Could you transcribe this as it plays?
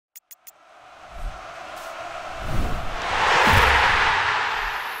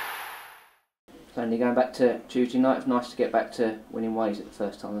So only going back to Tuesday night, it's nice to get back to winning ways at the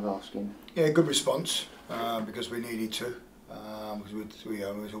first time of asking. Yeah, good response because we needed to. Because we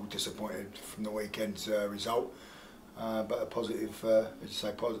was all disappointed from the weekend's result, but a positive, as you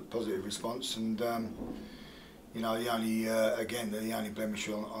say, positive response. And you know, the only the only blemish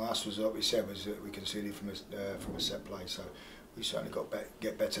on us was, like we said, was that we conceded from a set play. So we certainly got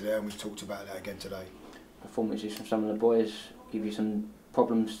get better there, and we've talked about that again today. Performances from some of the boys give you some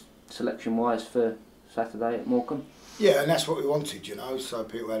problems selection-wise for Saturday at Morecambe? Yeah, and that's what we wanted, you know. So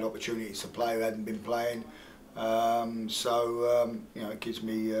people had opportunities to play who hadn't been playing. You know, it gives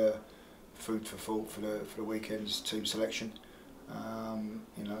me food for thought for the weekend's team selection.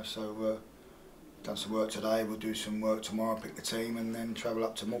 You know, so done some work today. We'll do some work tomorrow, pick the team, and then travel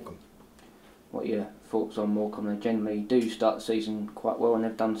up to Morecambe. What are your thoughts on Morecambe? They generally do start the season quite well, and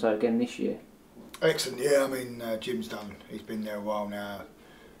they've done so again this year. Excellent, yeah. I mean, Jim's done. He's been there a while now,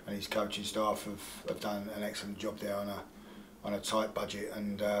 and his coaching staff have done an excellent job there on a tight budget.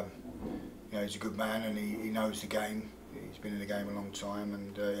 And you know, he's a good man, and he knows the game. He's been in the game a long time,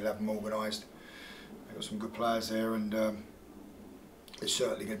 and he'll have them organised. They've got some good players there, and it's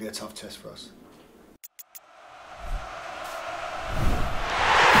certainly going to be a tough test for us.